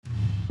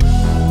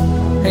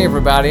Hey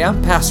everybody,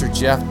 I'm Pastor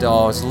Jeff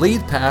Dawes,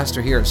 lead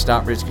pastor here at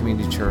Stockbridge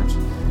Community Church.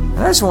 And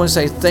I just want to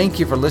say thank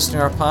you for listening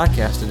to our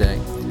podcast today.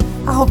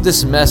 I hope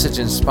this message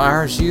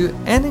inspires you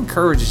and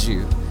encourages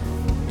you.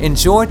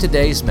 Enjoy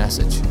today's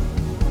message.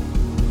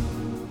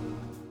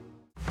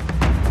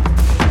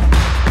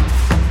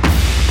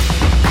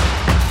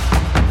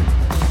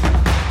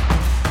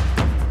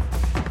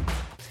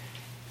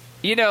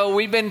 You know,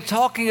 we've been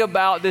talking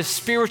about this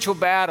spiritual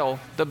battle,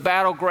 the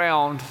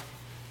battleground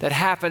that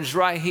happens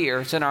right here.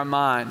 It's in our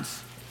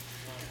minds.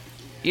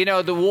 You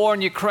know, the war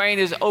in Ukraine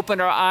has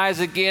opened our eyes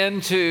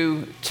again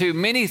to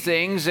many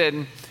things.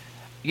 And,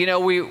 you know,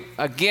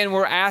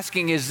 we're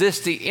asking, is this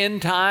the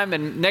end time?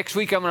 And next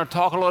week I'm going to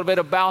talk a little bit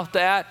about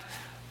that.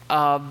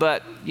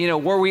 But, you know,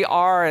 where we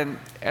are and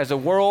as a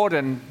world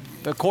and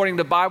according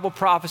to Bible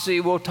prophecy,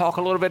 we'll talk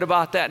a little bit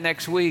about that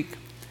next week.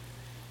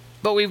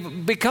 But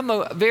we've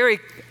become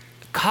very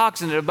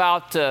cognizant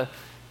about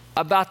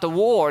the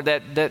war,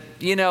 that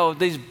you know,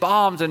 these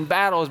bombs and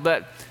battles,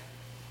 but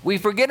we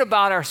forget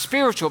about our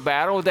spiritual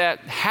battle that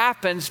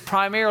happens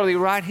primarily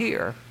right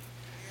here.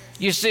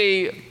 You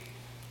see,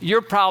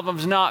 your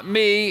problem's not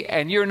me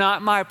and you're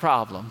not my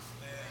problem.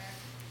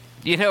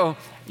 You know,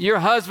 your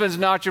husband's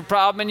not your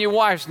problem and your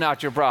wife's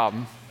not your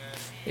problem.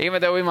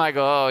 Even though we might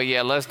go, oh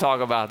yeah, let's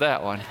talk about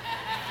that one.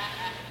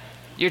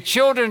 Your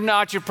children's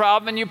not your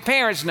problem and your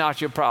parents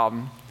not your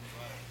problem.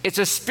 It's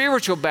a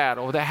spiritual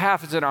battle that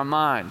happens in our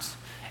minds.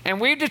 And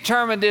we've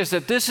determined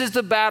that this is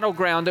the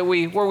battleground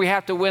where we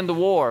have to win the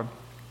war.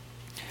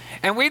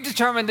 And we've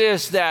determined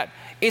that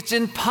it's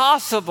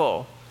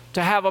impossible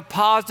to have a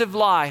positive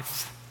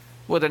life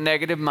with a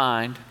negative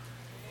mind.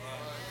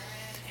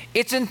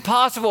 It's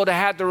impossible to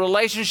have the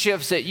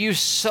relationships that you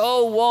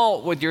so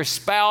want with your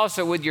spouse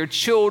or with your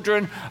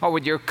children or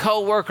with your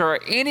coworker or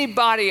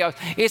anybody else.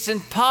 It's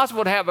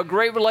impossible to have a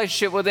great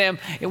relationship with them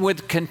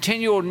with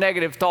continual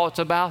negative thoughts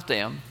about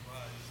them.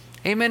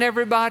 Amen,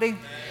 everybody?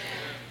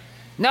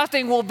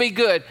 Nothing will be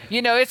good.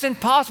 You know, it's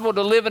impossible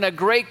to live in a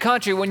great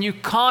country when you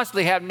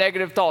constantly have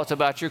negative thoughts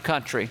about your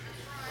country.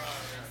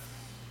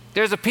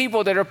 There's a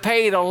people that are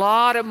paid a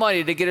lot of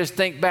money to get us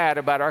think bad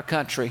about our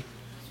country.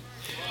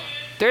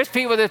 There's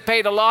people that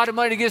paid a lot of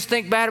money to get us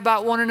think bad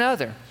about one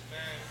another.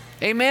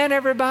 Amen,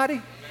 everybody?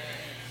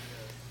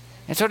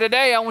 And so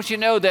today I want you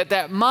to know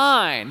that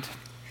mind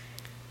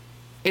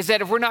is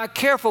that if we're not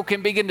careful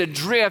can begin to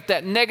drift,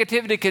 that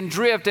negativity can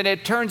drift and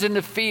it turns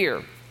into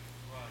fear.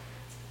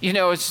 You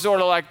know, it's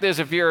sort of like this.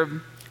 If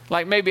you're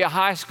like maybe a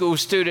high school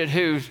student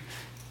who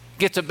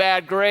gets a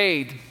bad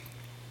grade,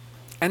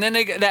 and then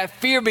that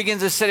fear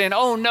begins to set in.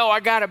 Oh no, I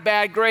got a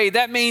bad grade.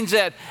 That means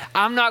that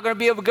I'm not going to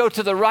be able to go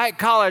to the right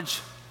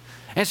college.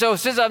 And so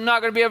since I'm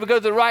not going to be able to go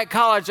to the right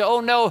college, oh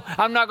no,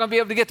 I'm not going to be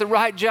able to get the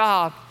right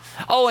job.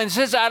 Oh, and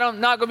since I'm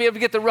not going to be able to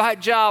get the right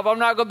job, I'm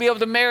not going to be able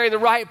to marry the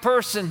right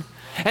person.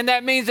 And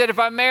that means that if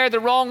I marry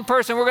the wrong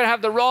person, we're going to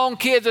have the wrong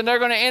kids and they're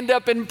going to end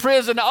up in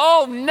prison.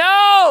 Oh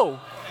no!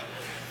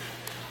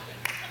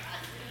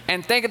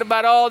 And thinking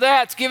about all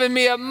that's giving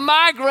me a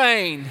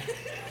migraine.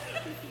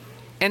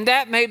 And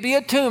that may be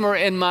a tumor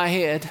in my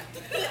head.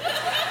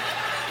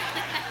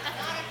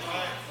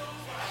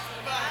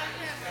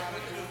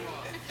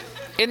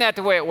 Isn't that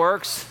the way it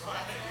works?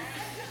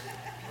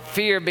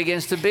 Fear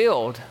begins to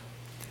build.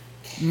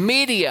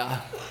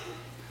 Media,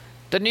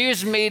 the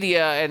news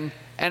media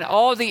and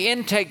all the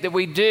intake that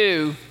we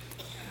do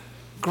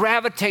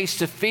gravitates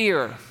to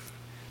fear.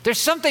 There's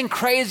something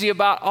crazy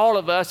about all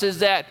of us is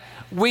that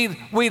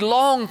we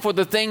long for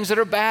the things that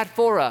are bad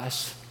for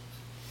us.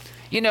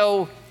 You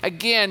know,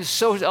 again,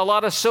 a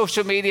lot of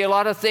social media, a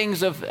lot of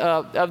things of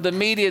the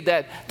media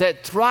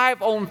that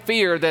thrive on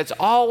fear that's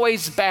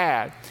always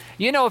bad.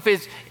 You know, if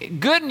it's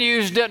good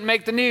news, doesn't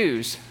make the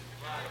news.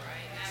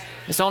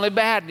 It's only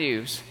bad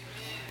news.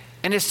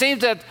 And it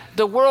seems that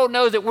the world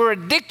knows that we're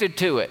addicted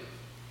to it.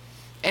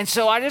 And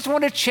so I just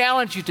want to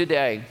challenge you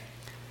today.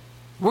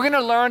 We're going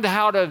to learn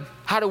how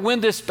to win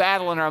this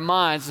battle in our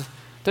minds.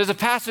 There's a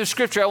passage of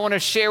scripture I want to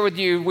share with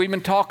you. We've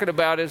been talking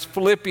about it. It's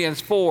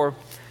Philippians 4.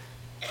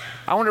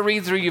 I want to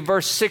read through you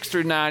verse 6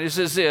 through 9. It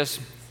says this: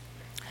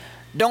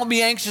 don't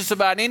be anxious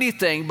about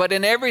anything, but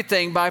in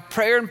everything, by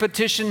prayer and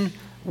petition,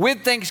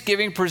 with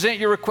thanksgiving, present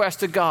your request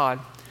to God.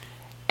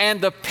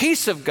 And the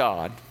peace of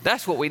God,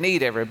 that's what we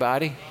need,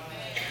 everybody.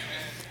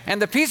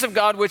 And the peace of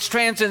God, which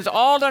transcends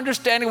all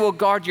understanding, will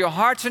guard your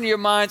hearts and your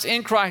minds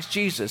in Christ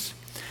Jesus.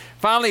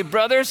 Finally,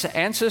 brothers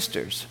and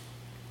sisters,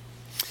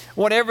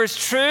 whatever is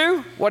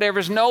true, whatever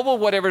is noble,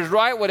 whatever is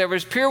right, whatever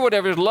is pure,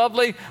 whatever is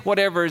lovely,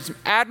 whatever is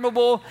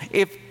admirable,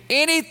 if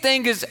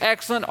anything is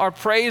excellent or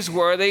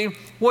praiseworthy,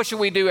 what should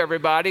we do,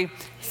 everybody?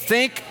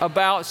 Think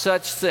about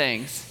such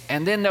things.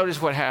 And then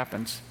notice what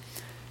happens.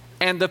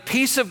 And the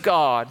peace of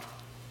God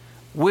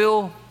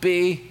will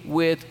be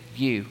with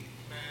you.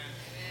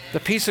 The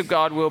peace of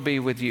God will be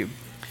with you.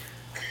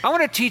 I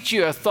want to teach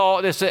you a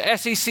thought. It's an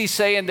SEC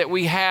saying that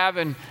we have,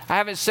 and I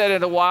haven't said it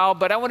in a while,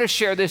 but I want to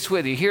share this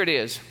with you. Here it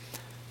is.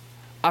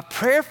 A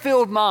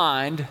prayer-filled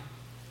mind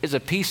is a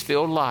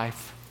peace-filled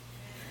life.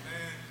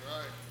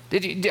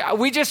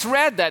 We just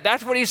read that.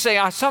 That's what he's saying.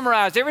 I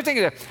summarized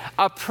everything.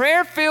 A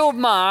prayer-filled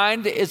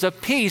mind is a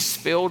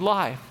peace-filled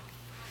life.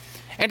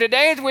 And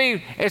today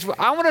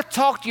I want to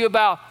talk to you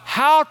about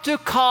how to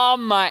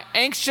calm my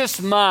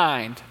anxious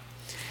mind.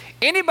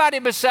 Anybody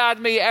beside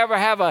me ever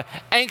have an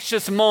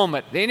anxious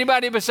moment?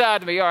 Anybody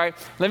beside me? All right,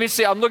 let me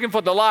see. I'm looking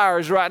for the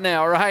liars right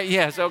now, right?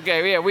 Yes,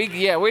 okay.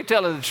 We're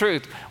telling the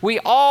truth. We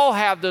all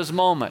have those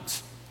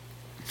moments.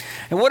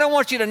 And what I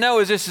want you to know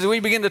is this, as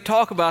we begin to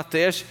talk about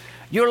this,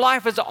 your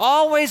life is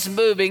always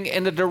moving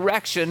in the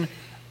direction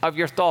of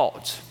your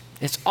thoughts.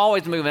 It's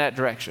always moving that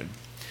direction.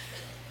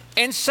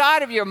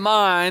 Inside of your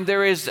mind,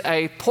 there is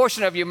a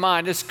portion of your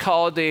mind that's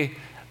called the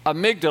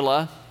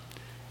amygdala.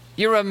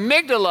 Your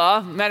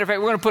amygdala, matter of fact,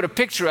 we're going to put a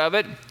picture of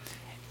it,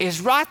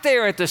 is right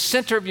there at the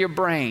center of your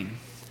brain.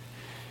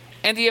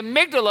 And the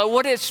amygdala,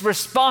 what its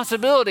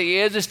responsibility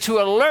is to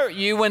alert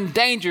you when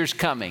danger's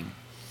coming.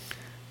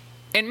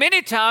 And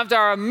many times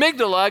our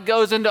amygdala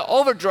goes into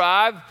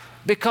overdrive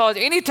because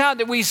anytime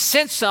that we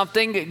sense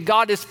something,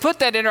 God has put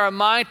that in our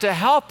mind to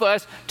help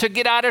us to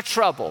get out of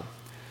trouble.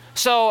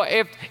 So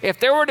if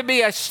there were to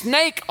be a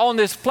snake on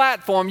this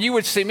platform, you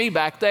would see me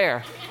back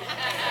there.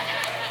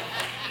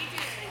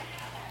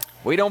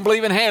 We don't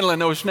believe in handling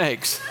those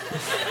snakes.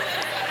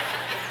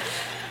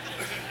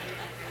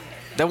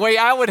 The way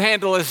I would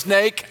handle a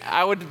snake,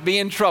 I would be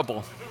in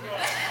trouble.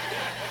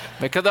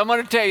 Because I'm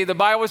going to tell you, the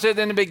Bible says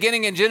in the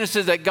beginning in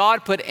Genesis that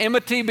God put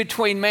enmity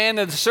between man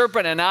and the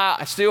serpent, and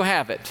I still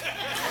have it.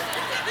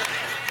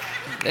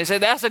 They say,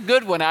 that's a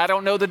good one. I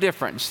don't know the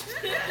difference.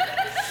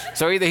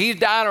 So either he's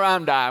dying or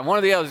I'm dying. One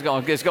of the others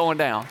is going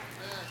down.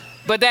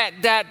 But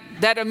that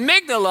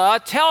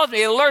amygdala tells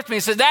me, it alerts me,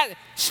 it says, that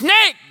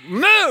snake,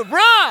 move,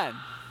 run.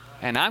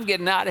 And I'm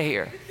getting out of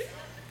here.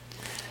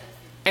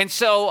 And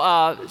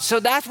so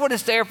that's what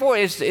it's there for,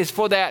 is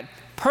for that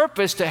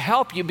purpose to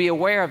help you be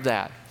aware of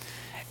that.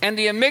 And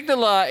the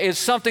amygdala is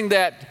something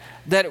that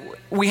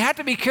we have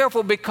to be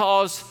careful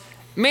because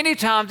many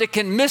times it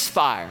can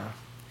misfire.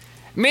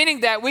 Meaning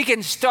that we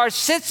can start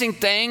sensing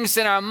things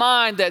in our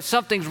mind that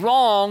something's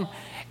wrong,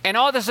 and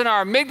all this in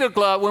our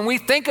amygdala, when we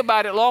think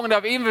about it long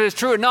enough, even if it's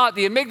true or not,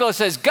 the amygdala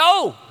says,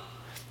 go!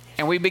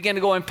 And we begin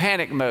to go in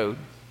panic mode.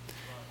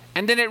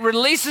 And then it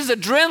releases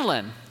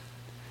adrenaline.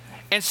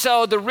 And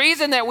so the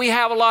reason that we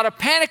have a lot of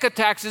panic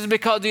attacks is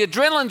because the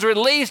adrenaline's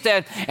released,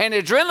 and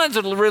adrenaline's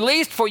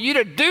released for you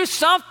to do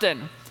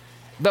something.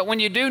 But when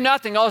you do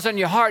nothing, all of a sudden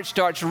your heart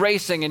starts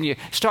racing and you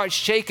start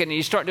shaking and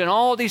you start doing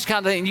all these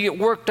kinds of things and you get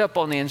worked up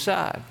on the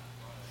inside.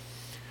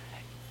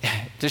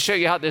 To show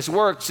you how this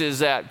works is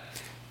that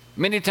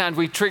many times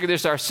we trigger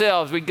this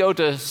ourselves. We go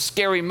to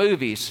scary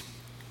movies.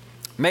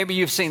 Maybe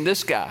you've seen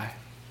this guy.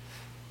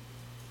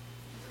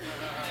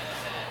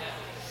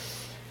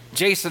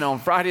 Jason on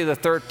Friday the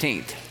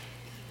 13th.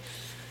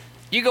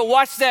 You go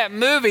watch that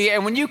movie,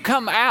 and when you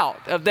come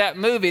out of that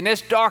movie and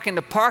it's dark in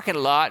the parking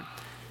lot,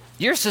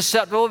 you're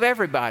susceptible of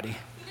everybody.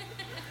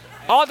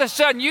 All of a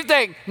sudden you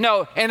think,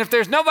 no, and if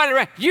there's nobody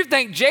around, you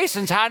think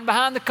Jason's hiding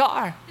behind the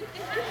car.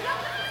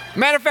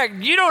 Matter of fact,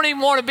 you don't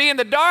even want to be in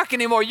the dark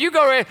anymore. You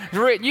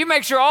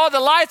make sure all the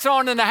lights are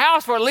on in the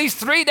house for at least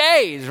 3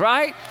 days,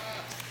 right?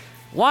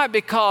 Why?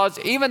 Because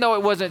even though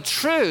it wasn't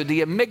true,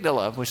 the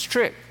amygdala was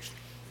tricked.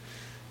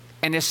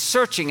 And it's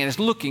searching and it's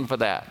looking for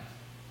that.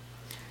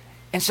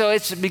 And so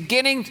it's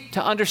beginning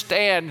to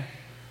understand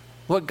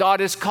what God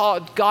has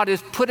called. God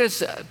has put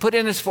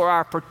in us for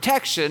our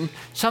protection.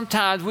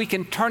 Sometimes we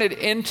can turn it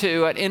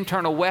into an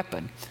internal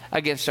weapon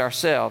against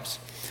ourselves.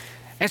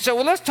 And so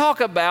let's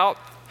talk about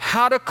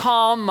how to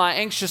calm my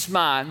anxious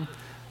mind.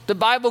 The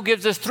Bible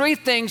gives us 3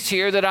 things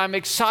here that I'm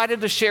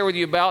excited to share with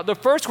you about. The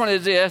first one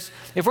is this: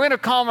 if we're going to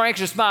calm our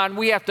anxious mind,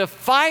 we have to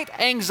fight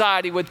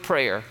anxiety with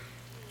prayer.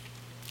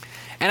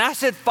 And I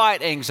said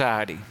fight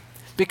anxiety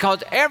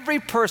because every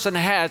person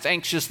has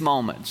anxious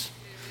moments.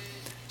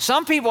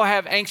 Some people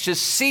have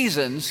anxious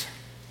seasons,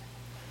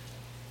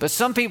 but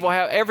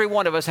every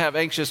one of us have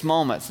anxious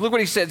moments. Look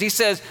what he says. He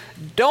says,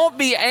 don't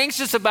be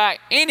anxious about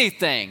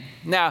anything.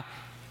 Now,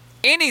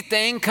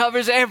 anything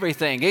covers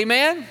everything.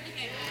 Amen?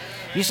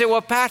 You say,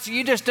 well, Pastor,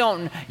 you just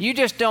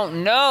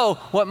don't know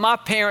what my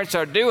parents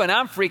are doing.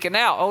 I'm freaking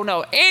out. Oh,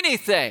 no,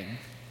 anything.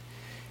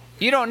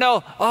 You don't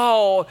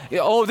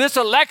know, this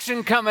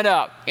election coming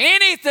up.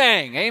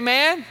 Anything.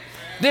 Amen?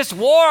 This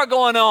war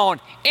going on.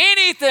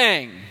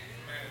 Anything.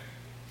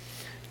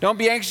 Don't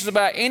be anxious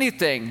about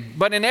anything,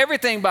 but in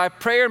everything by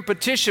prayer and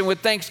petition with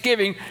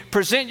thanksgiving,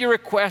 present your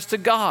request to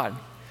God.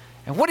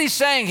 And what he's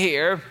saying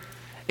here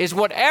is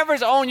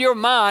whatever's on your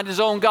mind is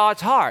on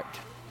God's heart.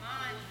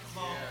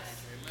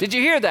 Did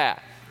you hear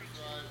that?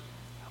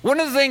 One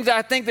of the things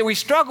I think that we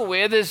struggle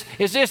with is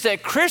this,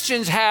 that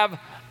Christians have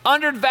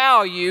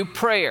undervalued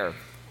prayer.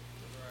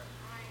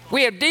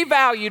 We have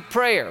devalued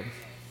prayer.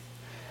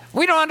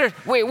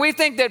 We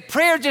think that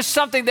prayer is just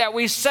something that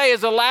we say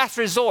as a last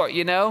resort,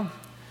 you know.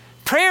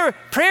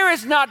 Prayer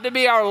is not to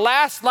be our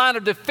last line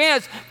of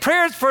defense.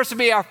 Prayer is supposed to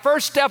be our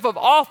first step of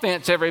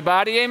offense,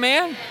 everybody.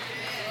 Amen?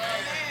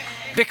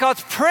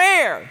 Because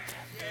prayer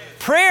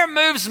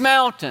moves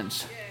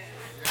mountains.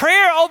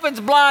 Prayer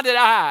opens blinded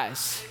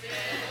eyes.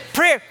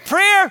 Prayer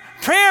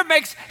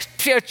makes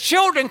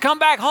children come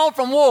back home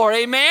from war.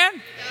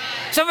 Amen?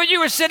 Some of you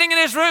were sitting in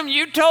this room,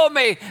 you told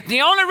me,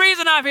 the only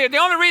reason I'm here, the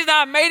only reason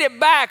I made it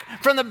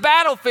back from the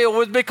battlefield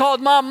was because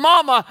my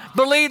mama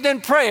believed in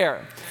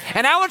prayer.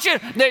 And I want you,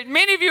 that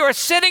many of you are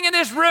sitting in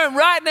this room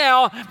right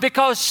now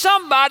because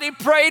somebody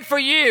prayed for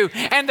you.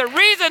 And the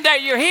reason that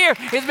you're here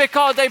is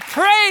because they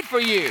prayed for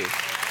you.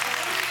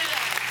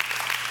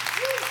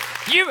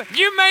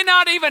 You may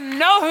not even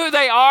know who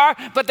they are,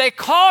 but they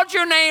called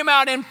your name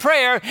out in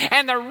prayer.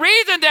 And the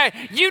reason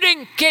that you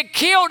didn't get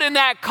killed in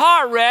that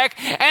car wreck,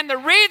 and the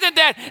reason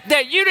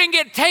that you didn't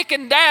get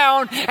taken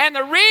down, and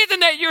the reason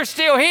that you're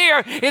still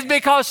here is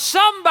because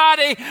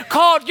somebody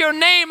called your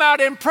name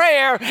out in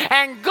prayer,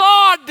 and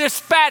God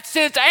dispatched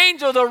his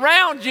angels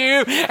around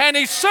you, and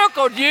he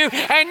circled you,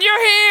 and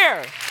you're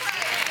here.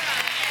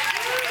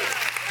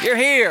 You're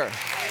here.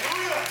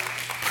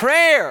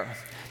 Prayer.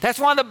 That's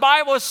why the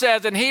Bible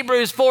says in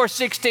Hebrews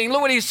 4:16,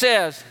 look what he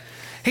says.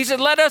 He said,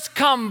 let us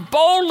come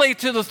boldly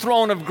to the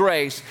throne of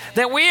grace,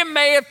 that we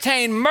may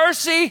obtain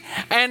mercy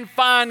and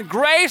find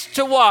grace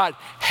to what?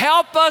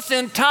 Help us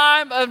in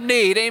time of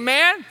need.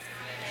 Amen?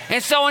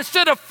 And so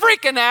instead of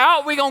freaking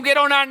out, we're going to get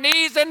on our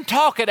knees and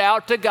talk it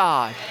out to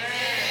God.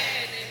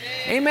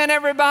 Amen,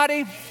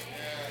 everybody?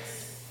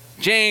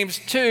 James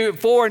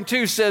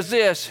 4:2 says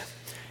this,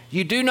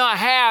 you do not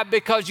have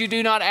because you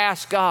do not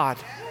ask God.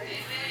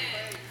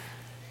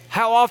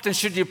 How often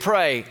should you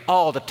pray?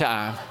 All the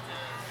time.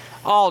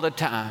 All the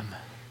time.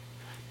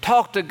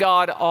 Talk to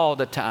God all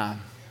the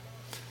time.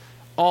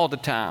 All the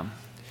time.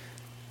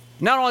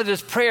 Not only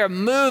does prayer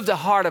move the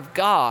heart of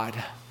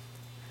God,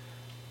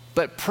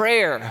 but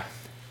prayer,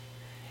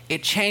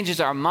 it changes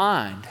our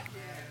mind.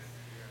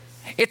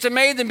 It's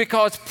amazing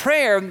because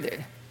prayer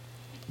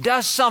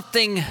does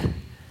something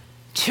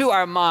to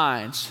our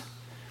minds.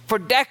 For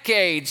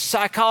decades,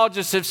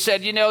 psychologists have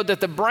said,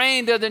 that the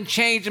brain doesn't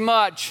change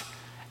much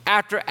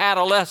after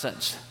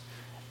adolescence.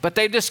 But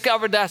they've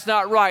discovered that's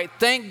not right.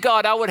 Thank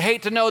God. I would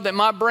hate to know that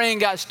my brain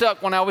got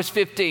stuck when I was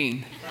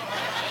 15.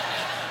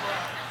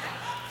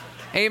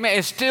 Amen.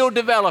 It's still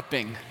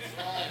developing.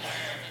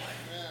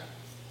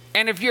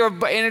 And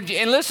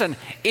listen,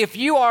 if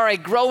you are a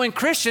growing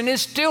Christian,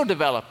 it's still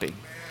developing.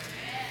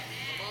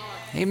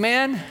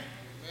 Amen.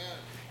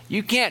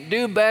 You can't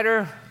do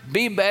better,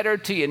 be better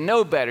till you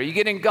know better. You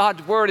get in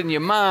God's word and your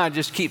mind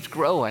just keeps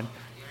growing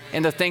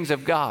in the things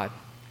of God.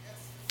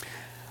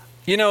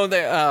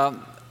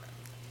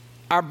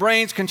 Our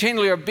brains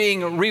continually are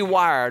being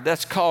rewired.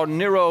 That's called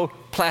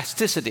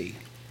neuroplasticity.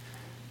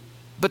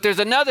 But there's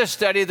another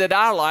study that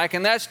I like,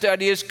 and that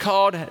study is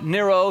called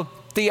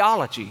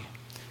neurotheology.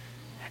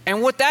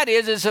 And what that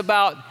is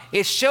about,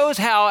 it shows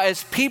how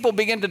as people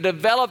begin to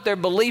develop their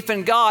belief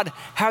in God,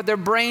 how their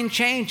brain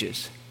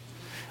changes.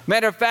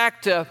 Matter of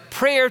fact,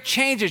 prayer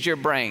changes your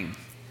brain.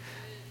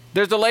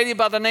 There's a lady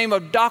by the name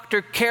of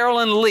Dr.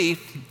 Carolyn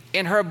Leaf.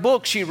 In her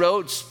book she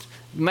wrote,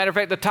 matter of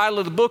fact, the title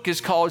of the book is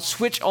called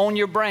Switch On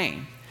Your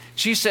Brain.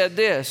 She said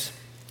this,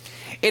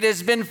 it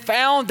has been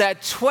found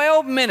that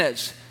 12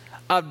 minutes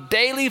of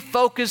daily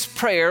focused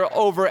prayer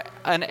over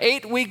an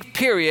 8-week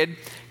period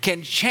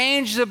can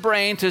change the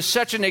brain to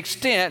such an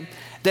extent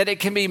that it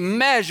can be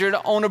measured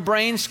on a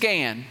brain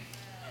scan.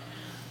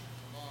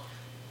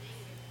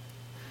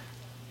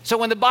 So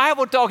when the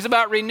Bible talks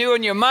about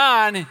renewing your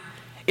mind,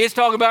 it's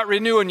talking about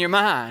renewing your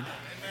mind.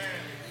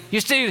 You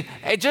see,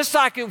 just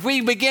like if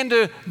we begin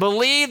to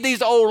believe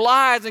these old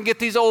lies and get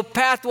these old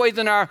pathways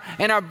in our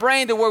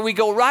brain to where we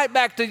go right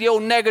back to the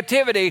old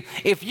negativity,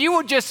 if you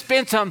would just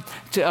spend some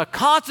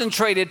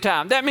concentrated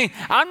time. That means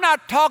I'm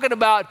not talking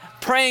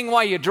about praying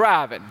while you're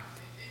driving.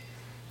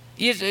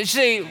 You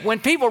see,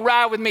 when people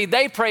ride with me,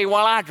 they pray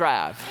while I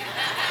drive.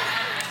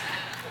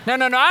 No,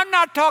 I'm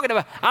not talking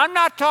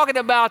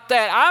about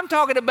that. I'm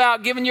talking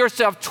about giving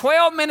yourself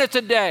 12 minutes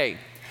a day.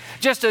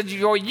 Just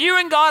for you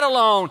and God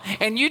alone,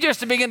 and you just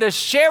to begin to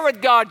share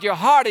with God your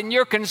heart and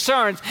your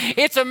concerns.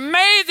 It's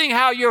amazing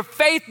how your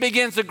faith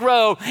begins to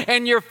grow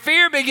and your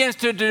fear begins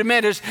to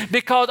diminish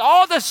because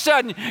all of a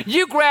sudden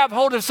you grab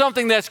hold of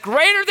something that's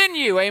greater than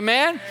you,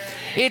 amen?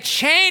 It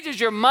changes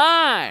your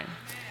mind.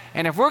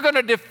 And if we're going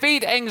to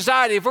defeat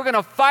anxiety, if we're going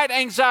to fight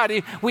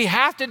anxiety, we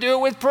have to do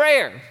it with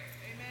prayer.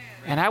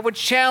 And I would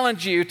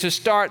challenge you to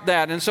start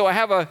that. And so I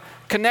have a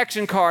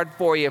connection card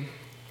for you.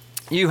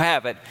 You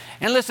have it.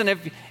 And listen,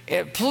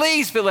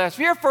 please feel that. If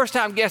you're a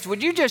first-time guest,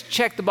 would you just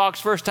check the box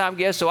first-time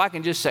guest so I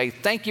can just say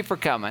thank you for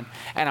coming.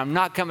 And I'm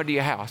not coming to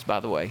your house, by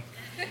the way.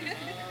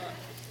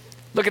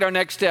 Look at our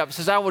next step. It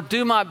says, I will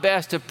do my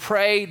best to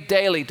pray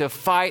daily to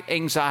fight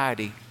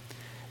anxiety.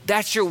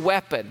 That's your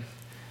weapon.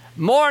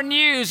 More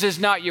news is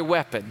not your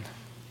weapon.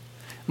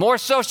 More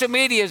social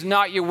media is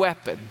not your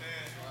weapon.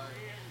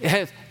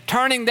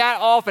 Turning that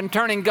off and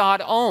turning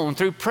God on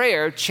through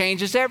prayer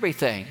changes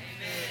everything.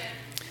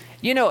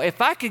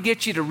 If I could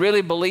get you to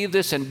really believe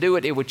this and do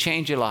it, it would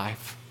change your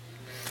life.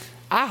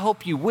 I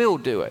hope you will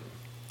do it.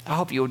 I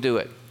hope you'll do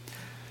it.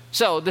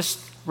 So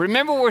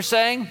remember what we're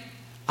saying?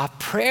 A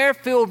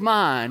prayer-filled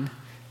mind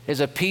is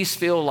a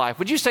peace-filled life.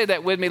 Would you say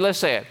that with me? Let's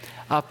say it.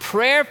 A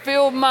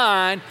prayer-filled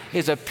mind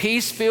is a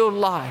peace-filled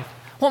life.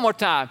 One more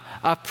time.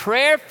 A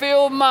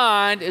prayer-filled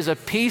mind is a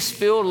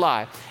peace-filled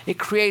life. It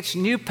creates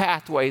new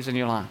pathways in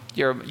your life,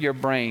 your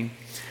brain.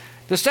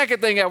 The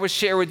second thing I would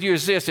share with you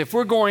is this. If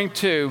we're going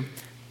to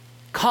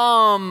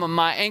calm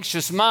my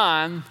anxious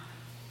mind,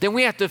 then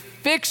we have to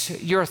fix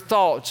your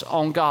thoughts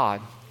on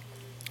God.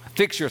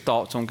 Fix your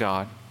thoughts on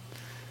God.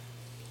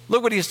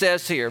 Look what he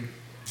says here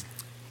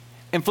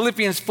in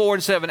Philippians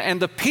 4:7. And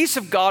the peace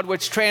of God,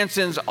 which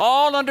transcends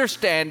all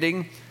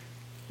understanding,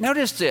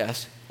 notice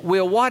this,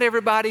 will what,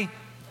 everybody?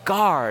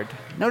 Guard.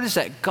 Notice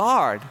that,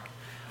 guard.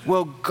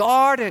 Will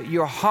guard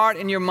your heart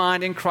and your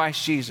mind in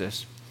Christ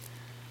Jesus.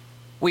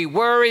 We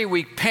worry,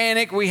 we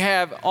panic, we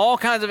have all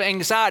kinds of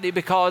anxiety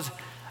because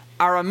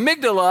our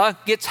amygdala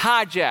gets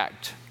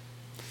hijacked.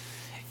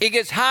 It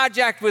gets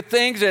hijacked with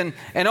things, and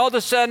all of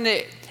a sudden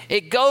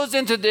it goes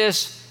into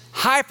this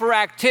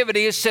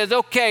hyperactivity. It says,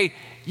 okay,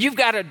 you've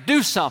got to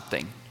do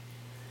something.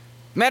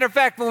 Matter of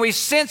fact, when we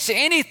sense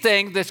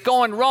anything that's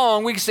going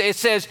wrong, it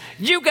says,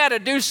 you got to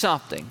do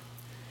something.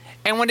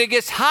 And when it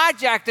gets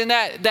hijacked and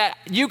that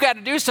you got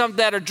to do something,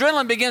 that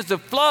adrenaline begins to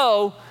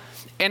flow,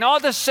 and all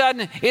of a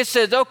sudden it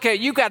says, okay,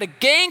 you got to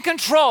gain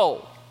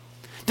control.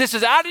 This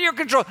is out of your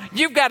control.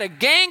 You've got to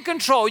gain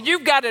control.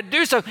 You've got to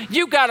do something.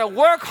 You've got to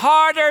work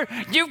harder.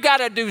 You've got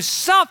to do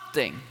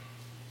something.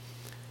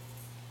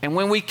 And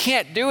when we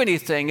can't do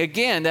anything,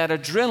 again, that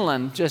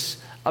adrenaline just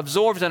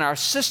absorbs in our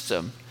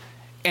system,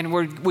 and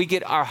we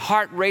get our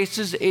heart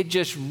races. It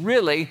just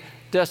really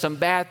does some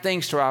bad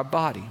things to our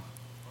body.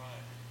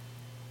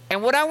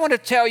 And what I want to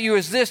tell you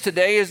is this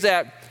today, is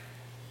that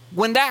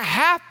when that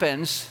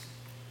happens,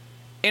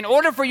 in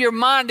order for your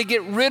mind to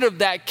get rid of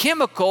that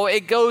chemical,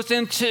 it goes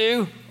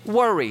into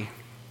worry.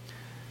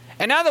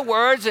 In other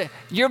words,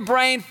 your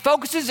brain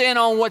focuses in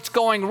on what's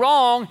going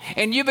wrong,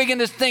 and you begin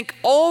to think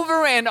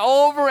over and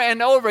over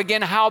and over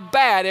again how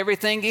bad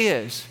everything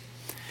is.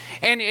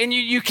 And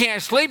you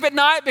can't sleep at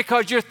night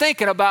because you're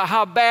thinking about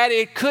how bad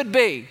it could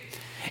be.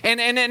 And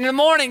in the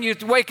morning, you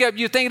wake up,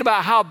 you're thinking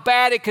about how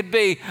bad it could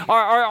be.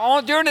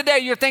 Or during the day,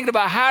 you're thinking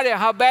about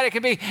how bad it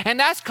could be. And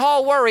that's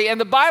called worry. And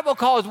the Bible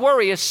calls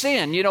worry a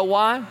sin. You know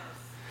why?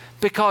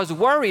 Because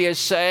worry is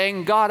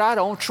saying, God, I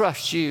don't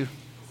trust you.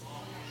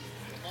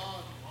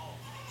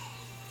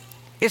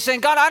 It's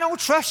saying, God, I don't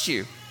trust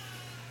you.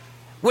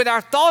 With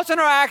our thoughts and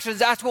our actions,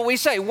 that's what we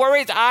say.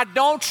 Worry is, I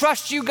don't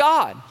trust you,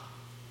 God.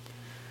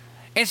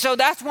 And so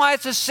that's why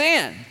it's a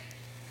sin.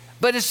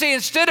 But you see,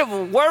 instead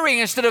of worrying,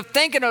 instead of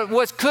thinking of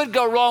what could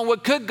go wrong,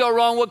 what could go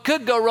wrong, what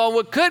could go wrong,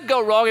 what could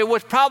go wrong, and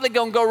what's probably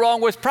going to go wrong,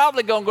 what's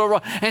probably going to go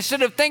wrong,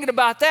 instead of thinking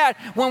about that,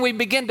 when we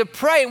begin to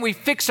pray and we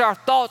fix our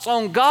thoughts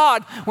on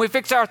God, we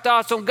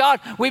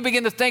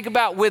begin to think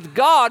about with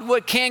God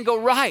what can go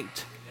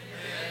right.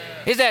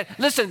 Is that,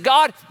 listen,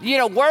 God,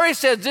 worry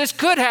says this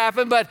could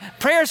happen, but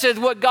prayer says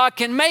what God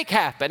can make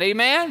happen.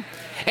 Amen?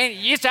 And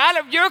it's out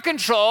of your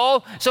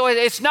control, so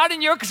it's not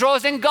in your control,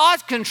 it's in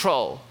God's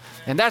control.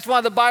 And that's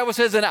why the Bible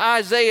says in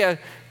Isaiah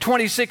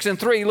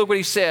 26:3, look what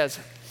he says.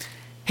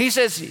 He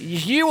says,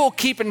 you will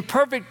keep in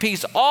perfect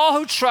peace all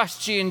who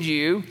trust you in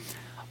you,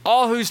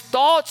 all whose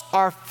thoughts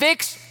are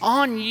fixed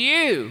on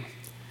you.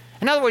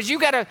 In other words, you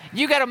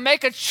gotta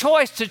make a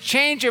choice to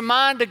change your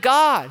mind to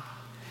God.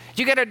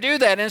 You got to do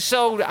that. And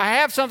so I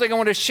have something I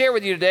want to share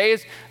with you today.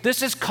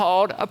 This is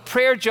called a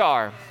prayer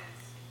jar.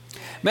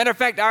 Matter of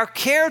fact, our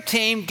care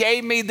team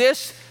gave me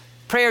this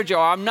prayer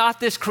jar. I'm not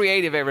this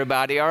creative,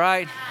 everybody, all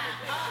right?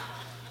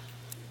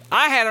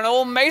 I had an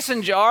old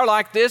mason jar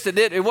like this.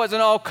 It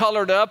wasn't all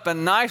colored up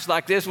and nice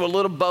like this with a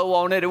little bow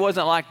on it. It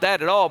wasn't like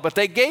that at all. But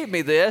they gave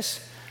me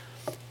this.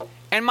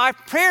 And my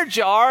prayer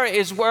jar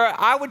is where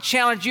I would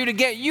challenge you to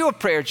get you a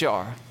prayer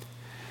jar.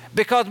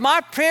 Because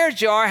my prayer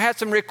jar has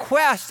some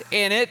requests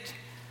in it.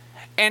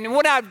 And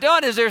what I've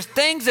done is there's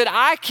things that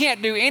I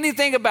can't do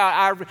anything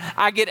about.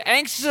 I get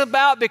anxious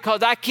about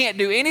because I can't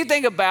do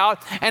anything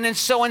about. And then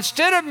so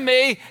instead of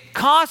me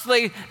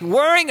constantly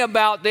worrying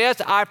about this,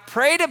 I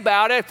prayed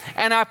about it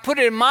and I put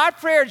it in my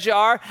prayer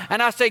jar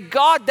and I say,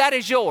 God, that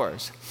is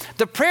yours.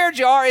 The prayer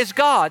jar is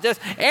God.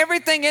 Just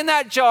everything in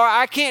that jar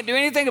I can't do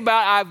anything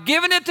about. I've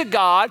given it to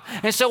God.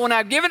 And so when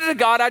I've given it to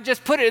God, I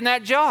just put it in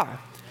that jar.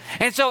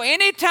 And so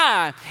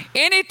anytime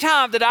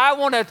that I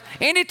want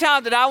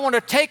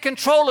to take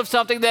control of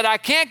something that I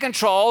can't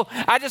control,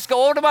 I just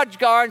go over to my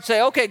jar and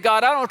say, okay,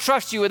 God, I don't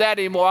trust you with that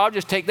anymore. I'll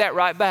just take that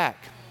right back.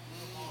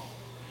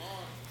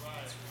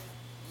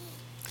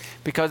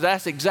 Because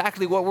that's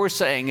exactly what we're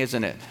saying,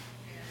 isn't it?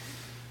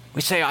 We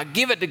say, I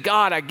give it to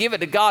God, I give it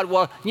to God.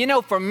 Well,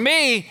 for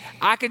me,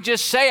 I could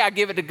just say I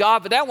give it to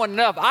God, but that wasn't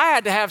enough. I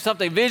had to have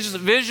something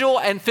visual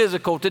and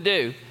physical to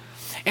do.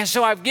 And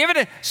so I've given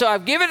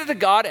it to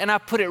God, and I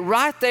put it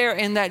right there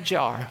in that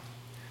jar.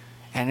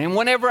 And then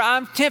whenever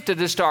I'm tempted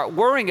to start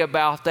worrying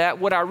about that,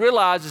 what I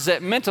realize is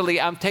that mentally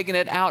I'm taking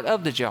it out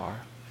of the jar.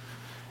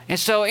 And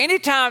so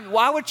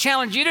I would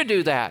challenge you to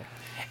do that.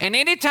 And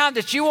anytime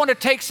that you want to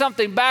take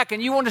something back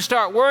and you want to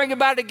start worrying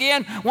about it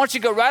again, once you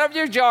go right over to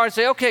your jar and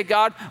say, okay,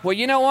 God, well,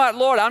 you know what,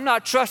 Lord, I'm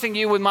not trusting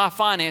you with my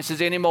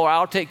finances anymore.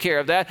 I'll take care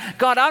of that.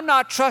 God, I'm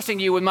not trusting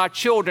you with my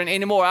children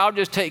anymore. I'll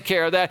just take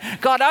care of that.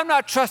 God, I'm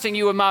not trusting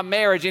you with my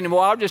marriage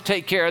anymore. I'll just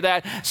take care of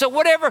that. So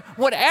whatever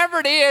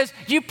it is,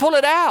 you pull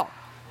it out.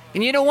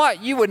 And you know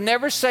what? You would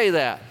never say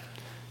that.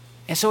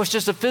 And so it's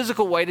just a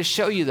physical way to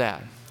show you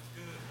that.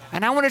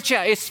 And I want to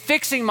tell you, it's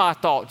fixing my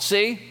thoughts,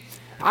 see?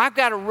 I've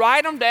got to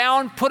write them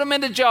down, put them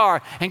in the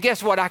jar. And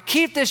guess what? I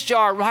keep this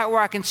jar right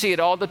where I can see it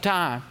all the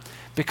time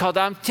because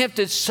I'm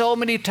tempted so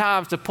many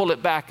times to pull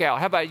it back out.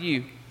 How about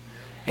you?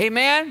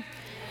 Amen?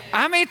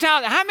 How many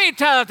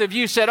times have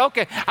you said,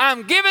 okay,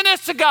 I'm giving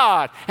this to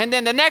God, and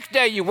then the next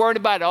day you worried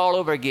about it all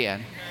over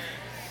again?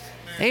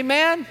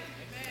 Amen?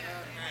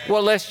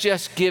 Well, let's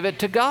just give it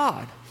to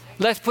God.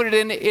 Let's put it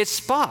in its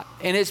spot,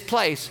 in its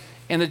place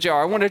in the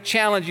jar. I want to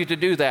challenge you to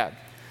do that.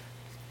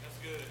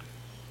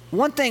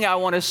 One thing I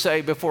want to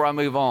say before I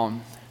move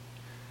on.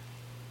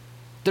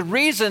 The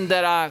reason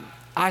that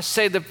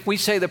we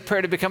say the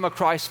prayer to become a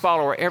Christ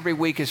follower every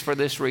week is for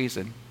this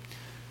reason.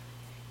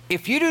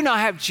 If you do not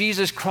have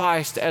Jesus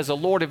Christ as the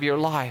Lord of your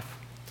life,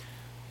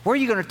 where are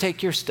you going to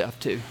take your stuff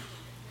to?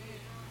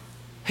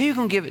 Who are you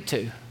going to give it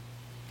to?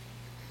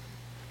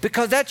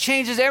 Because that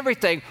changes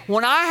everything.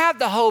 When I have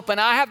the hope and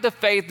I have the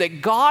faith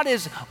that God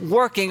is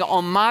working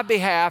on my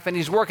behalf and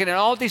He's working in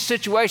all these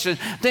situations,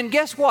 then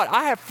guess what?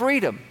 I have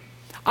freedom.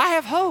 I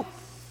have hope.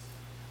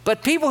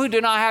 But people who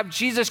do not have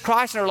Jesus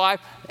Christ in their life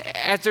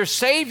as their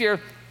Savior,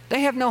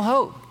 they have no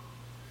hope.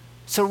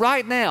 So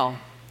right now,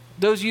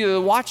 those of you that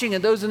are watching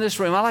and those in this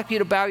room, I'd like you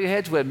to bow your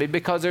heads with me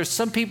because there's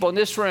some people in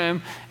this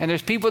room and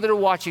there's people that are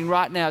watching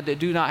right now that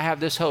do not have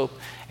this hope.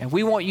 And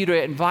we want you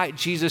to invite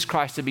Jesus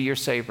Christ to be your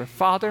Savior.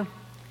 Father,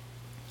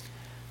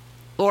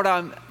 Lord,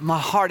 my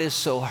heart is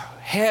so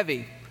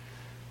heavy.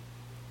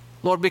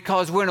 Lord,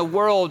 because we're in a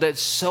world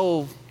that's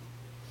so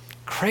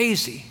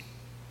crazy.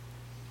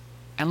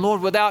 And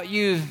Lord, without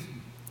you,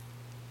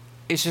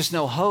 it's just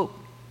no hope.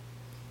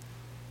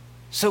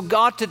 So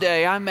God,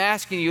 today, I'm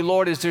asking you,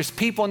 Lord, as there's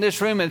people in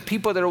this room and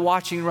people that are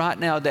watching right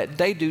now that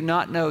they do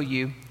not know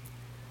you.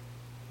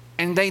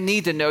 And they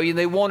need to know you and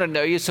they want to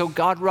know you. So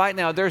God, right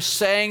now, they're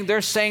saying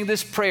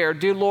this prayer,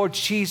 dear Lord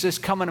Jesus,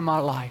 come into my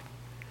life.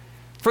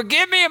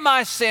 Forgive me of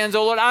my sins,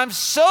 oh Lord. I'm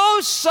so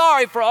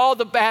sorry for all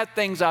the bad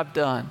things I've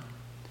done.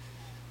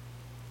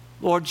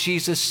 Lord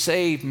Jesus,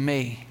 save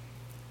me.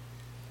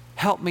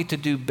 Help me to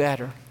do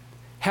better.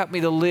 Help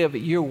me to live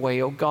your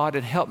way, oh God,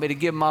 and help me to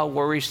give my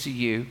worries to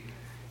you.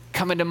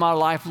 Come into my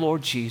life,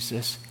 Lord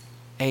Jesus.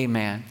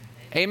 Amen.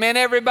 Amen,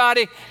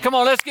 everybody. Come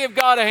on, let's give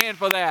God a hand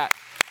for that.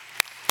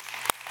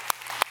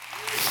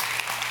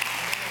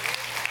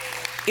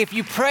 If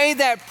you pray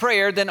that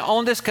prayer, then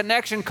on this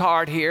connection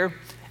card here,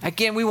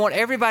 again, we want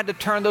everybody to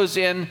turn those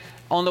in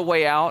on the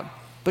way out.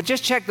 But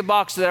just check the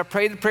box that I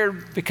prayed the prayer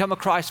to become a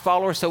Christ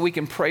follower so we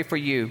can pray for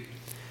you.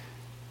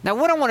 Now,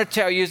 what I want to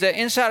tell you is that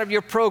inside of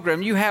your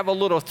program, you have a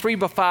little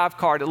 3x5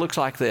 card that looks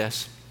like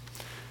this.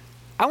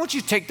 I want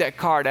you to take that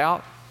card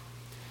out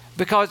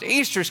because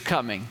Easter's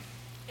coming.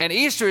 And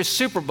Easter is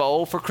Super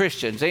Bowl for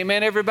Christians.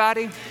 Amen,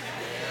 everybody?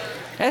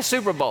 That's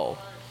Super Bowl.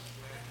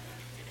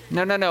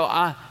 No.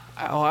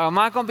 Am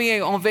I going to be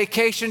on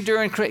vacation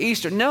during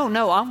Easter?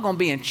 No, I'm going to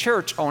be in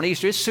church on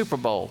Easter. It's Super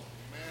Bowl.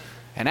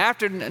 And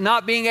after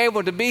not being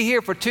able to be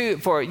here for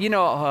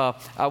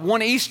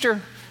one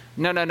Easter,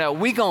 no.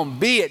 We're going to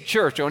be at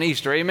church on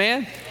Easter,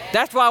 amen?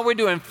 That's why we're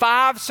doing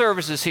 5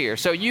 services here,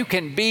 so you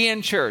can be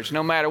in church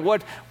no matter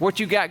what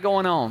you got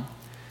going on.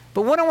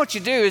 But what I want you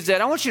to do is that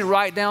I want you to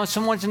write down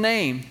someone's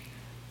name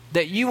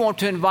that you want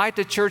to invite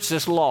to church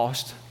that's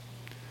lost.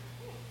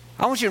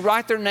 I want you to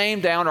write their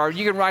name down, or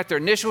you can write their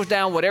initials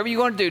down, whatever you're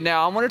going to do.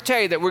 Now, I want to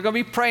tell you that we're going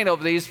to be praying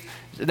over these.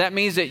 That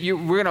means that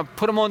we're going to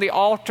put them on the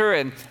altar,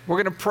 and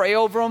we're going to pray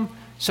over them.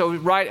 So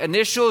write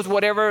initials,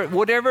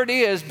 whatever it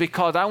is,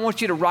 because I want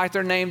you to write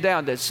their name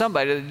down. That's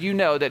somebody that you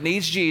know that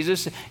needs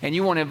Jesus, and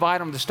you want to invite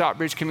them to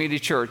Stockbridge Community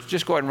Church.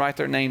 Just go ahead and write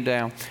their name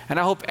down. And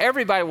I hope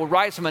everybody will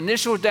write some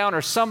initials down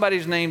or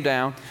somebody's name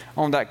down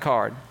on that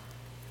card.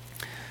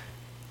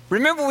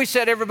 Remember we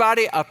said,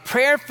 everybody, a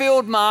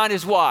prayer-filled mind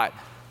is what?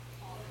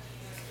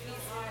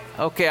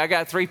 Okay, I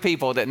got 3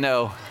 people that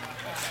know.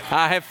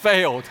 I have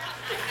failed.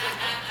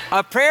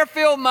 A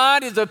prayer-filled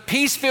mind is a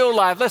peace-filled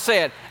life. Let's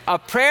say it. A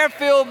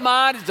prayer-filled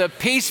mind is a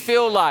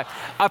peace-filled life.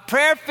 A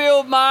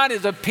prayer-filled mind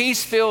is a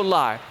peace-filled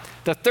life.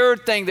 The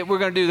third thing that we're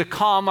going to do to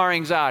calm our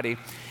anxiety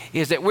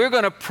is that we're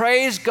going to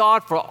praise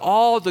God for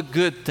all the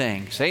good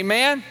things.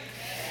 Amen?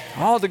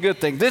 All the good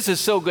things. This is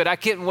so good. I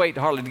can't wait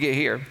hardly to get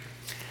here.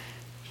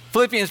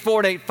 Philippians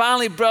 4:8,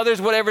 finally,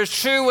 brothers, whatever is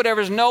true, whatever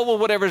is noble,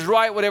 whatever is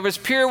right, whatever is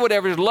pure,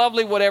 whatever is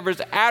lovely, whatever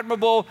is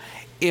admirable,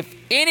 if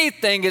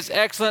anything is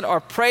excellent or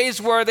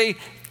praiseworthy,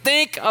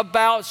 think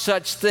about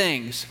such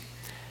things.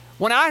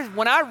 When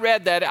I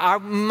read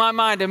that, my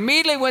mind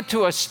immediately went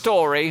to a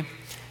story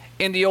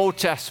in the Old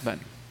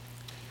Testament.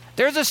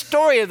 There's a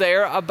story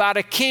there about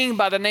a king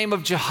by the name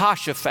of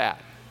Jehoshaphat.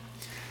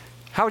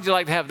 How would you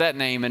like to have that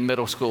name in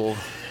middle school?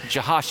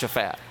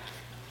 Jehoshaphat.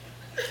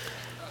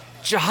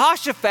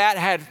 Jehoshaphat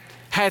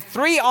had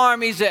three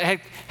armies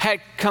that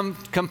had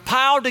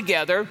compiled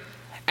together,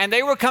 and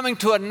they were coming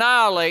to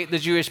annihilate the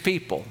Jewish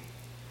people.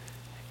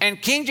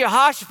 And King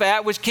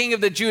Jehoshaphat was king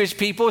of the Jewish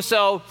people,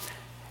 so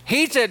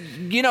he said,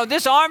 you know,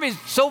 this army is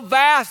so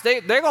vast,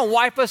 they're going to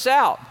wipe us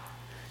out.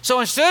 So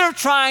instead of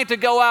trying to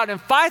go out and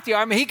fight the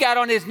army, he got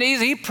on his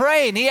knees, he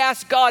prayed, and he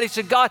asked God, he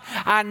said, God,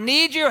 I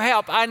need your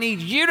help. I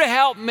need you to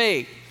help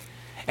me.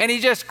 And he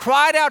just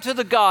cried out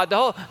to God,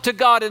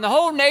 and the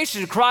whole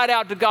nation cried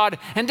out to God.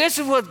 And this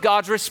is what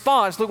God's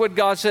response. Look what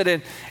God said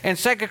in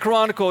 2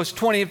 Chronicles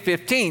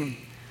 20:15.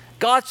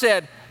 God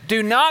said,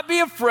 do not be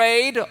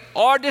afraid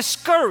or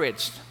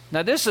discouraged.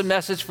 Now this is a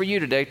message for you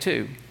today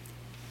too.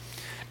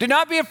 Do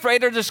not be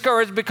afraid or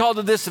discouraged because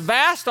of this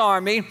vast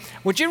army.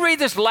 Would you read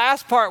this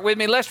last part with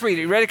me? Let's read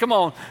it. Ready? Come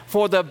on.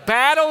 For the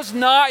battle's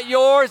not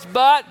yours,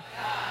 but...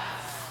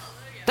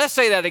 Let's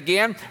say that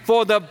again.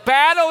 For the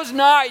battle's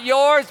not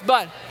yours,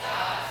 but...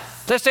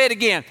 Let's say it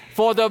again.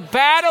 For the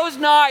battle's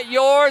not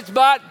yours,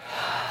 but...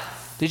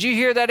 Did you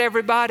hear that,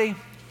 everybody?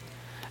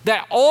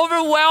 That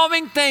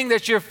overwhelming thing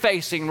that you're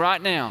facing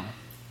right now,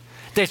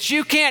 that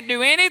you can't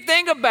do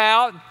anything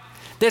about,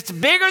 that's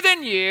bigger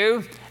than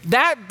you,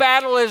 that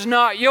battle is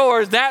not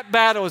yours. That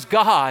battle is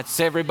God's,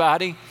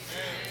 everybody.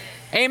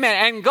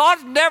 Amen. And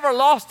God's never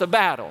lost a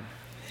battle.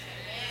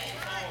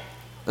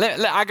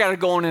 I got to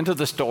go on into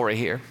the story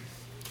here.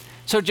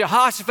 So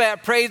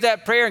Jehoshaphat prays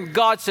that prayer, and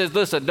God says,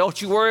 listen,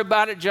 don't you worry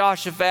about it,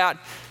 Jehoshaphat.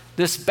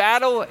 This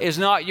battle is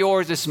not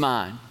yours, it's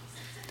mine.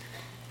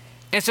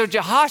 And so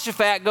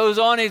Jehoshaphat goes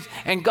on,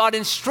 and God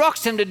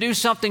instructs him to do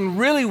something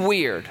really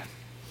weird.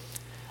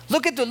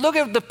 Look at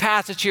the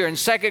passage here in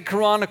 2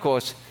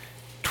 Chronicles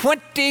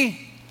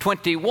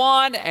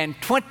 20:21 and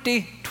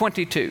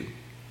 20:22.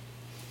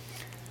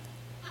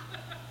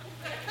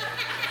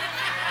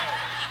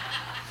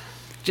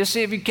 Just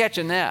see if you're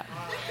catching that.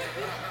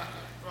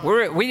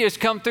 We just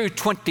come through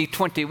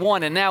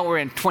 2021, and now we're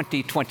in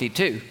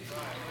 2022.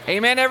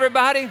 Amen,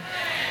 everybody?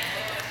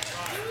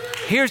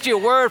 Here's your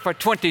word for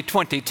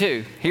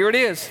 2022. Here it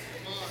is.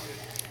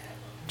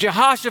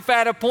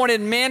 Jehoshaphat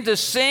appointed men to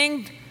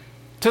sing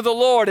to the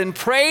Lord and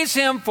praise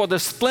him for the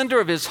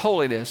splendor of his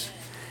holiness.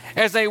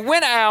 As they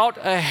went out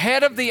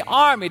ahead of the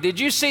army, did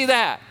you see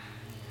that?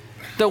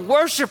 The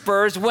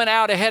worshipers went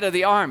out ahead of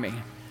the army.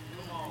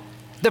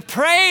 The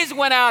praise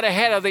went out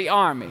ahead of the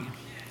army.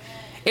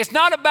 It's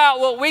not about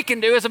what we can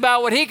do, it's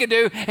about what he can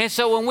do. And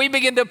so when we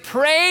begin to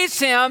praise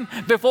him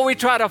before we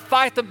try to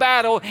fight the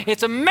battle,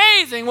 it's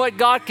amazing what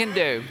God can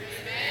do.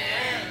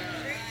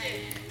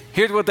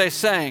 Here's what they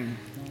sang.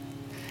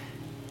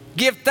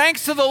 Give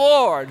thanks to the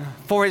Lord,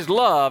 for his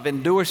love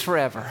endures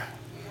forever.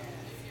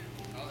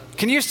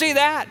 Can you see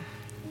that?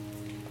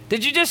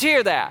 Did you just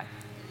hear that?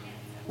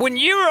 When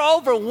you're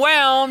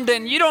overwhelmed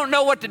and you don't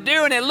know what to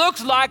do, and it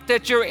looks like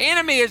that your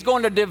enemy is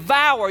going to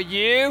devour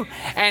you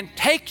and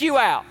take you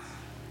out.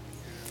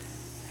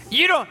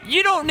 You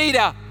don't need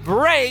a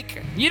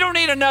break. You don't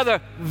need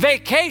another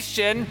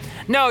vacation.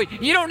 No,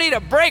 you don't need a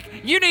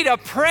break. You need a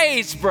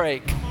praise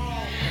break.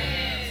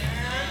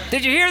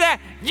 Did you hear that?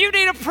 You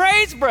need a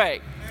praise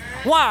break.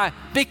 Why?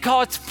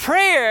 Because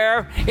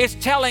prayer is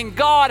telling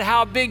God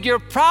how big your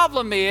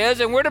problem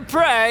is, and we're to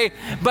pray,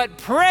 but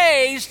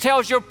praise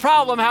tells your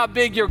problem how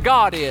big your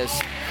God is.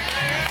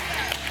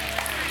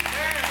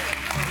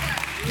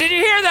 Did you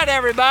hear that,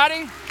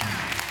 everybody?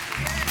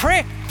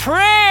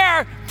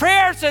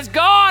 Prayer says,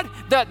 God,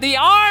 the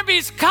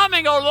army's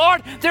coming, oh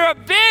Lord. They're a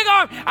big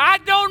army. I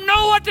don't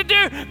know what to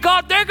do.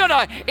 God, they're going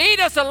to eat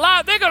us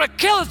alive. They're going to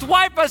kill us,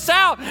 wipe us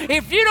out.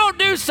 If you don't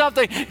do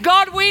something,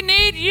 God, we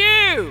need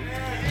you.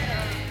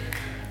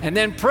 And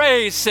then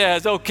praise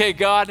says, okay,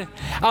 God,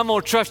 I'm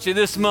going to trust you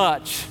this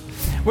much.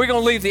 We're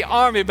going to leave the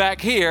army back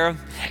here,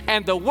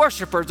 and the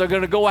worshipers are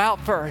going to go out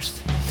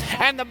first.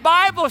 And the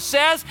Bible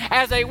says,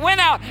 as they went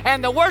out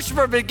and the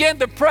worshiper began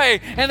to pray,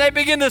 and they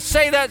begin to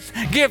say that,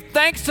 give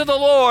thanks to the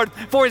Lord,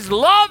 for his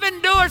love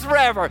endures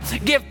forever.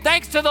 Give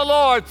thanks to the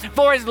Lord,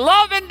 for his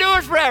love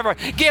endures forever.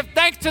 Give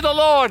thanks to the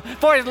Lord,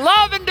 for his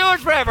love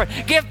endures forever.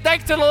 Give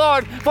thanks to the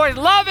Lord, for his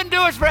love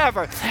endures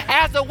forever.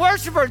 As the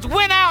worshipers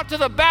went out to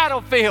the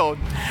battlefield,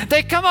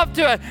 they come up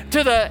to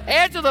the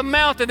edge of the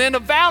mountain. In the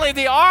valley,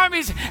 the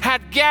armies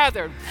had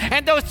gathered.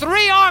 And those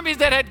three armies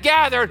that had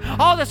gathered,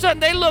 all of a sudden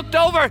they looked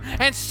over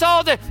and saw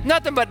that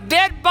nothing but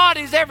dead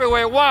bodies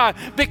everywhere. Why?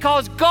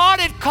 Because God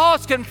had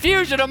caused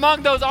confusion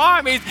among those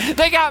armies.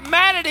 They got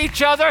mad at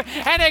each other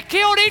and they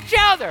killed each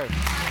other.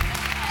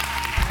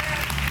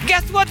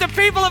 Guess what the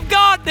people of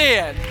God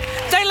did?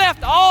 They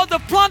left all the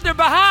plunder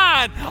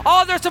behind,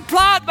 all their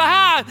supplies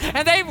behind,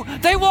 and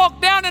they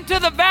walked down into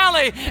the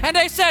valley, and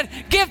they said,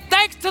 give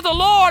thanks to the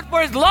Lord,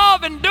 for his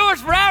love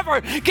endures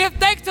forever. Give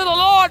thanks to the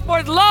Lord, for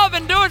his love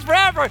endures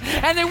forever.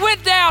 And they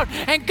went down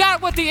and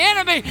got what the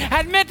enemy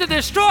had meant to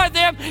destroy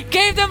them,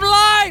 gave them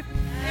life.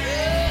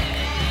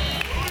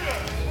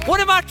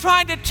 What am I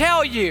trying to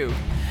tell you?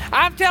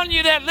 I'm telling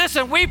you that,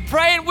 listen, we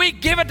pray and we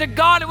give it to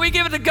God and we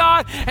give it to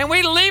God and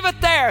we leave it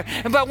there.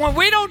 But when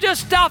we don't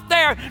just stop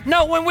there,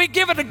 no, when we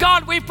give it to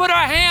God, we put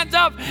our hands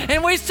up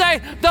and we say,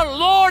 the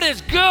Lord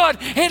is good.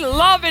 His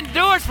love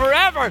endures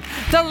forever.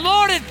 The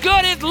Lord is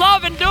good. His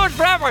love endures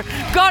forever.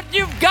 God,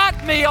 you've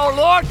got me, oh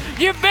Lord.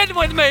 You've been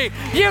with me.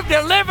 You've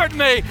delivered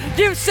me.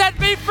 You've set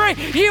me free.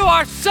 You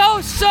are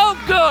so, so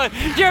good.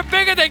 You're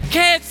bigger than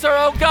cancer,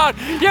 oh God.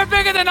 You're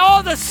bigger than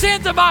all the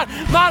sins of my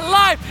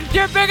life.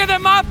 You're bigger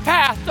than my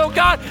past, oh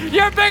God.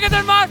 You're bigger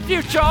than my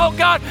future, oh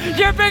God.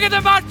 You're bigger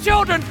than my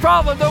children's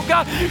problems, oh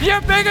God.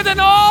 You're bigger than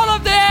all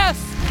of this.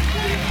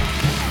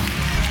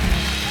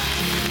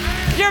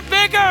 You're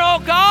bigger, oh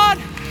God.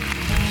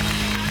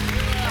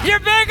 You're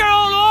bigger,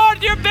 oh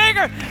Lord. You're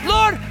bigger.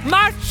 Lord,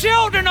 my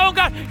children, oh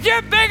God,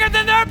 you're bigger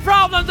than their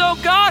problems, oh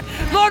God.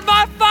 Lord,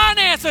 my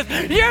finances,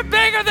 you're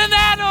bigger than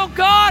that, oh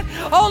God.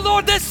 Oh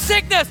Lord, this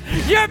sickness,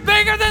 you're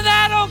bigger than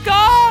that, oh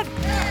God.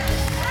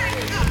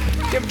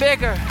 You're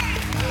bigger.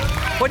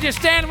 Would you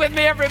stand with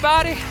me,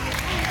 everybody?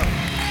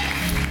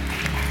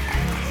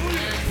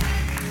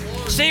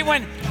 See,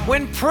 when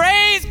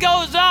praise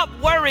goes up,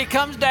 worry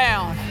comes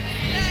down.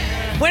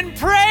 When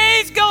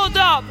praise goes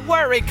up,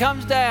 worry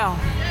comes down.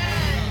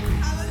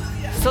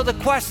 So the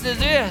question is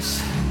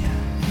this: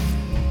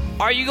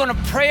 are you going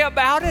to pray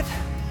about it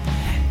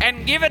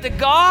and give it to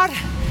God,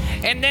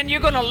 and then you're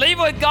going to leave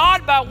it with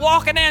God by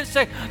walking in and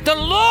say, the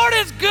Lord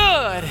is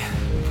good.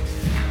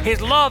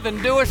 His love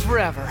endures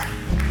forever.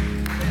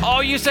 Oh,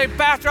 you say,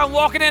 Pastor, I'm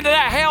walking into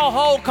that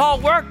hellhole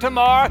called work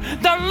tomorrow.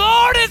 The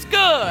Lord is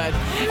good,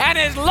 and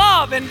His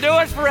love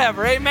endures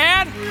forever.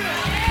 Amen?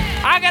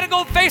 I got to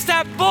go face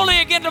that bully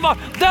again tomorrow.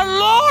 The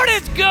Lord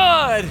is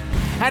good,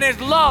 and His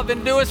love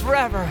endures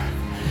forever.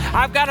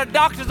 I've got a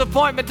doctor's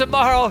appointment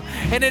tomorrow,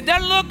 and it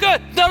doesn't look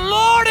good. The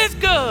Lord is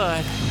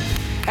good,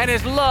 and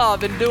His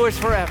love endures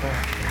forever.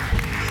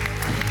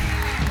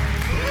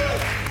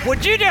 Would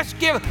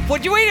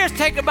we just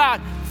take about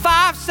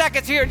 5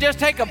 seconds here and just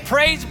take a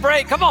praise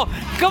break? Come on,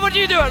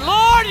 you do it.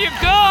 Lord, you're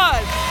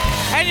good,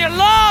 and your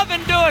love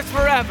endures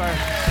forever.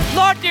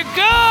 Lord, you're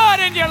good,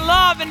 and your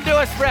love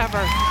endures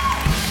forever.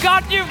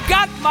 God, you've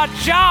got my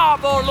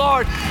job, oh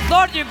Lord.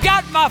 Lord, you've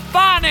got my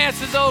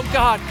finances, oh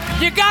God.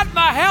 You got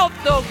my health,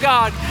 oh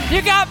God.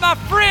 You got my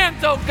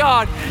friends, oh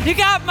God. You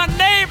got my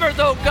neighbors,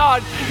 oh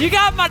God. You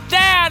got my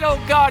dad, oh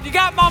God. You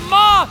got my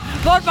mom.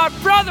 Lord, my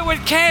brother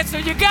with cancer.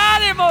 You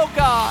got him, oh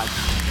God.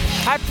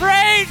 I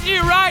praise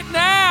you right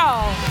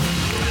now.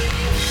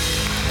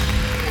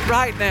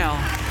 Right now.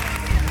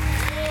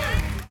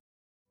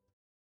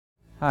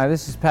 Hi,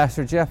 this is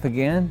Pastor Jeff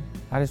again.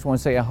 I just want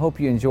to say I hope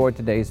you enjoyed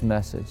today's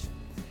message.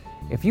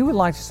 If you would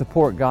like to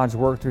support God's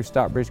work through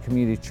Stockbridge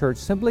Community Church,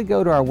 simply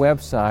go to our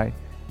website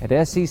at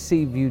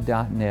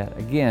sccview.net.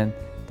 Again,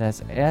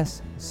 that's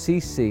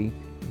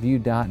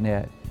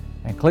sccview.net,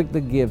 and click the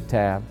Give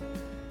tab.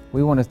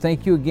 We want to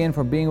thank you again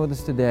for being with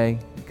us today.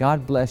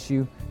 God bless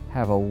you.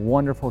 Have a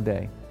wonderful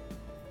day.